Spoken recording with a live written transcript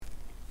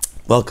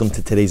Welcome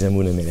to today's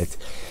Emunah Minute.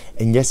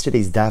 In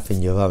yesterday's Daf in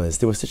Yavamas,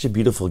 there was such a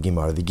beautiful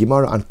Gemara. The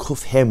Gemara on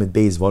Kuf Hem at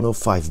Beis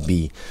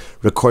 105b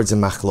records a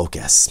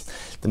machlokes.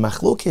 The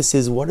machlokes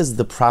is what is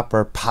the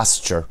proper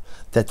posture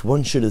that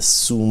one should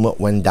assume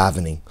when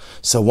davening.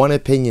 So one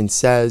opinion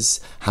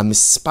says,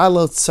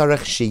 HaMispalo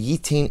tzarech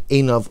sheyitin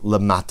einav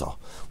lamata.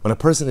 When a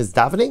person is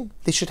davening,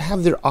 they should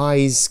have their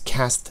eyes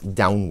cast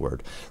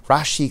downward.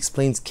 Rashi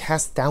explains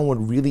cast downward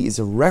really is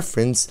a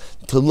reference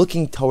to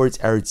looking towards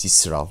Eretz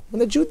Yisrael.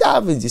 When a Jew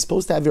davens, you're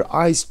supposed to have your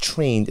eyes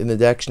trained in the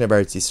direction of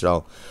Eretz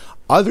Yisrael.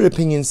 Other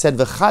opinions said,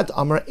 V'chad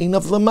amar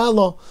einav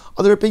lamalo.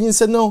 Other opinions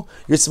said, no,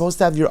 you're supposed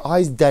to have your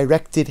eyes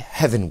directed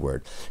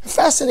heavenward.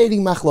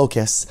 Fascinating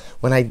machlokes.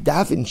 When I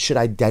daven, should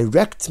I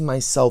direct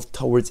myself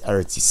towards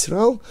Eretz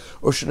Yisrael,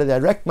 or should I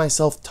direct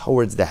myself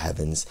towards the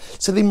heavens?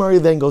 So the Gemara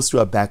then goes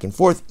through a back and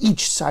forth,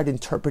 each side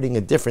interpreting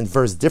a different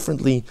verse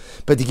differently,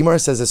 but the Gemara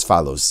says as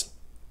follows.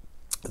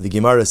 The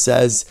Gemara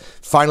says,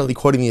 finally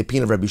quoting the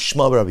opinion of Rabbi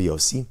Shmuel bar Rabbi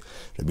Yossi.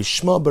 Rabbi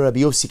Shmuel bar Rabbi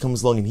Yossi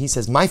comes along and he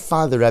says, my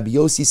father Rabbi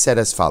Yossi said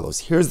as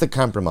follows. Here's the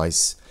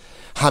compromise.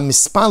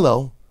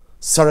 Ha-mispalo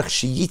sarach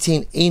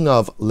sheyitin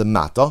einav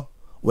lemata.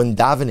 When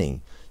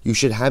davening, you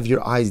should have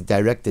your eyes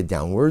directed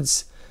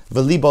downwards.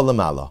 V'libo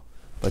lemala.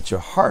 But your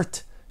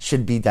heart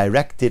should be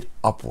directed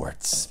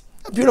upwards.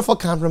 A beautiful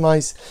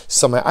compromise.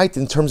 So my eye,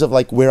 in terms of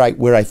like where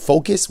I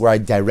focus, where I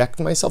direct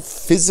myself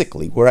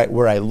physically, where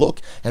I look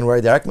and where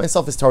I direct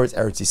myself is towards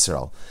Eretz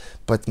Yisrael.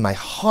 But my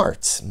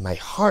heart,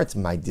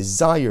 my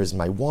desires,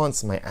 my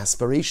wants, my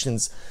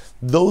aspirations,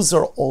 those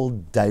are all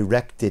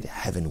directed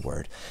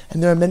heavenward.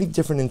 And there are many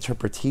different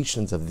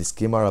interpretations of this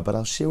Gemara, but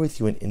I'll share with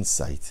you an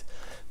insight.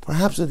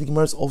 Perhaps what the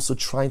Gemara is also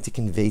trying to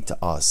convey to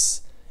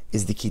us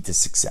is the key to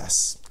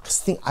success.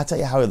 I'll tell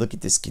you how I look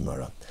at this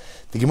Gemara.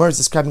 The Gemara is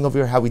describing over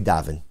here how we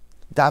daven.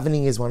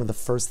 Davening is one of the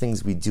first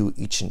things we do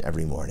each and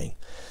every morning.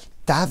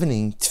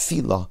 Davening,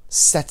 tefillah,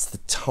 sets the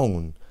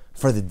tone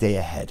for the day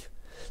ahead.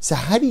 So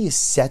how do you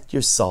set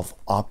yourself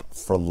up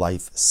for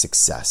life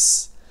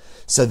success?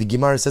 So the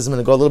Gemara says, I'm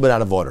going to go a little bit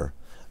out of order.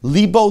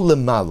 Libo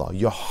lemala,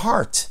 your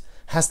heart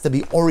has to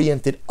be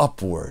oriented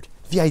upward.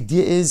 The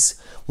idea is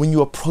when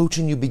you approach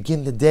and you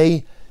begin the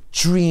day,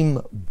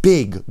 dream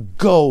big,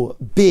 go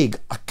big,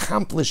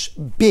 accomplish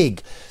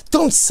big.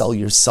 Don't sell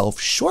yourself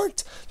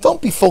short.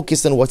 Don't be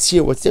focused on what's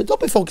here, what's there. Don't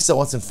be focused on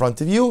what's in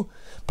front of you.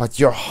 But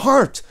your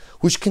heart,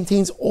 which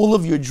contains all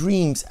of your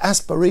dreams,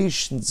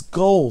 aspirations,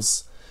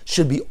 goals,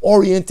 should be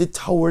oriented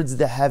towards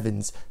the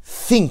heavens.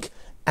 Think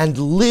and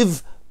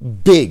live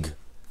big.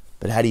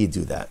 But how do you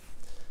do that?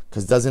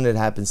 Because doesn't it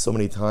happen so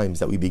many times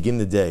that we begin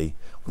the day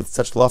with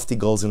such lofty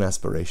goals and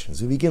aspirations?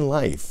 We begin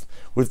life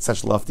with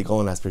such lofty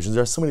goals and aspirations.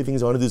 There are so many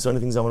things I want to do, so many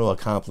things I want to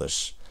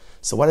accomplish.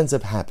 So what ends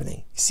up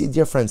happening? You see,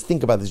 dear friends,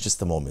 think about this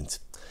just a moment.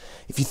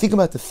 If you think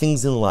about the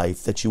things in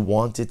life that you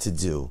wanted to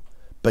do,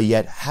 but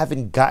yet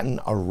haven't gotten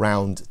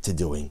around to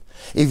doing.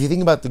 If you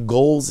think about the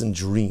goals and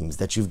dreams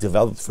that you've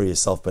developed for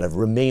yourself, but have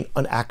remained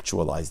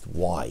unactualized,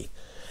 why?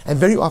 And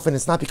very often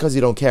it's not because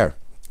you don't care.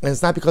 And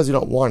it's not because you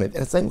don't want it.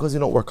 And it's not because you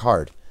don't work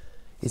hard.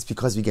 It's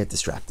because we get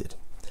distracted.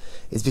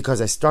 It's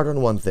because I start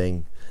on one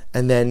thing,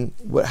 and then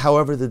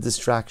however the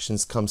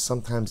distractions come,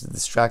 sometimes the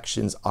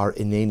distractions are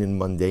inane and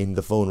mundane.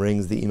 The phone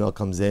rings, the email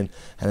comes in,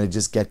 and I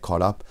just get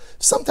caught up.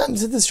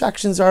 Sometimes the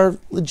distractions are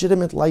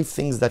legitimate life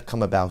things that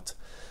come about.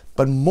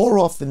 But more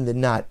often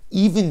than not,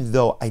 even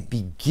though I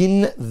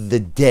begin the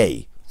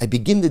day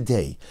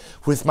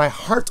with my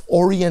heart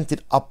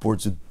oriented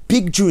upwards with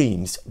big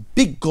dreams,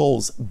 big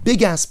goals,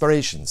 big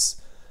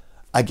aspirations,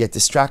 I get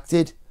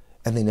distracted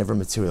and they never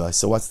materialize.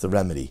 So what's the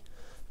remedy?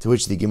 To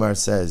which the Gemara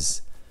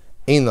says,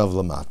 einav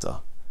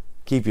lamata,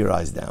 keep your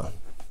eyes down.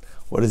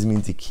 What does it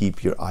mean to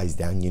keep your eyes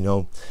down? You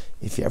know,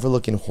 if you ever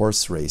look in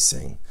horse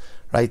racing,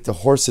 right, the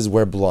horses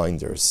wear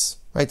blinders,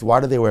 right? Why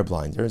do they wear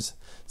blinders?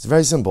 It's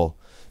very simple.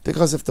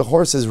 Because if the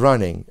horse is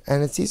running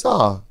and it sees,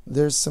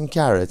 there's some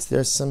carrots,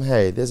 there's some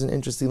hay, there's an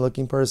interesting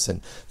looking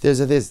person, there's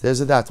a this,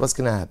 there's a that, what's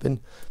going to happen?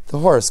 The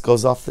horse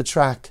goes off the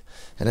track.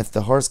 And if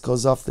the horse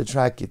goes off the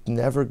track, it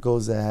never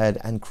goes ahead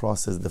and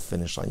crosses the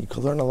finish line. You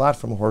can learn a lot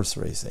from horse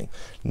racing.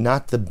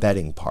 Not the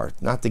betting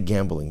part, not the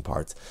gambling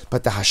part,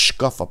 but the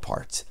hashkafa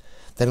part.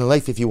 That in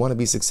life, if you want to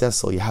be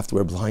successful, you have to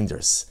wear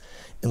blinders.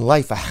 In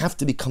life, I have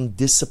to become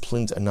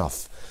disciplined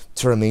enough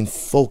to remain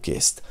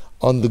focused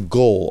on the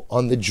goal,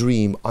 on the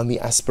dream, on the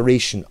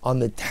aspiration, on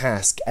the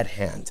task at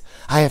hand.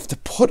 I have to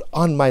put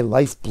on my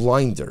life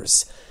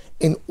blinders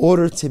in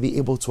order to be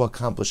able to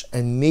accomplish.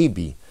 And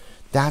maybe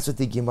that's what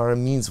the Gemara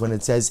means when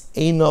it says,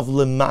 einav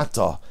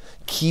lemata,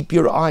 keep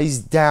your eyes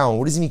down.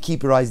 What does it mean,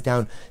 keep your eyes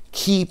down?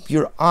 Keep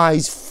your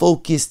eyes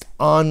focused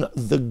on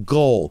the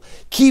goal.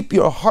 Keep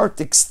your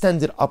heart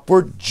extended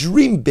upward.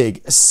 Dream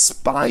big,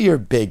 aspire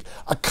big,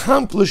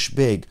 accomplish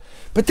big.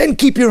 But then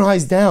keep your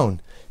eyes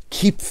down.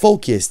 Keep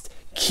focused.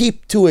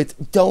 Keep to it.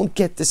 Don't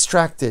get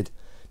distracted.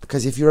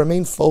 Because if you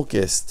remain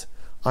focused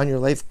on your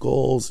life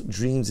goals,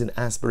 dreams, and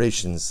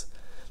aspirations,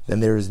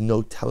 then there is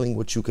no telling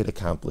what you could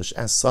accomplish.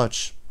 As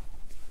such,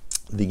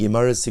 the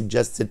Gemara's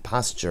suggested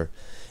posture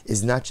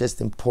is not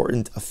just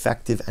important,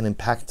 effective, and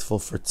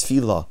impactful for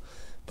tefillah,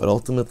 but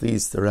ultimately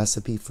it's the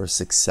recipe for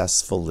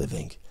successful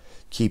living.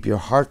 Keep your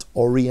heart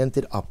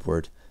oriented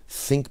upward,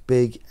 think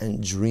big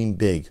and dream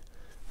big,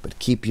 but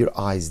keep your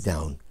eyes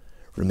down.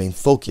 Remain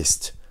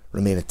focused,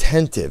 remain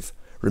attentive,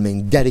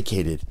 remain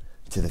dedicated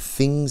to the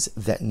things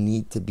that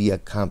need to be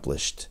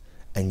accomplished,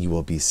 and you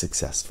will be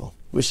successful.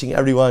 Wishing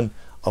everyone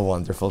a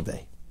wonderful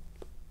day.